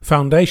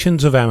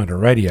Foundations of Amateur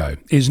Radio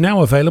is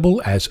now available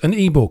as an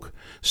ebook.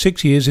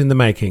 6 years in the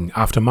making.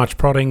 After much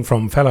prodding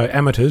from fellow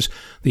amateurs,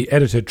 the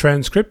edited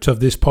transcripts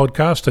of this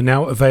podcast are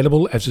now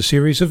available as a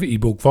series of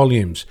ebook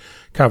volumes,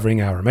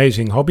 covering our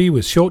amazing hobby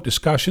with short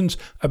discussions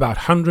about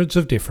hundreds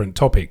of different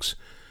topics.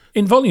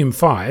 In Volume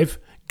 5,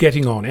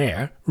 Getting on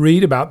Air,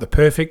 read about the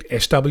perfect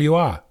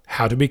SWR,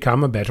 how to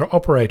become a better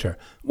operator,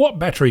 what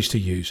batteries to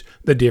use,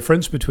 the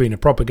difference between a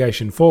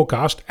propagation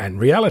forecast and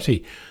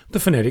reality, the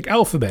phonetic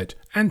alphabet,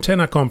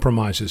 antenna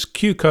compromises,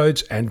 Q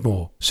codes and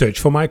more. Search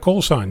for my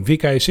call sign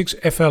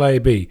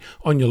VK6FLAB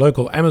on your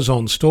local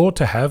Amazon store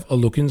to have a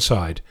look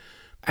inside.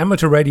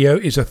 Amateur radio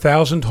is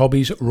 1,000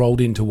 hobbies rolled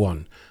into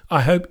one.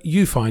 I hope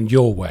you find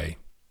your way.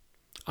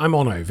 I'm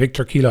Onno,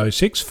 Victor Kilo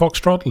 6,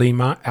 Foxtrot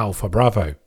Lima Alpha Bravo.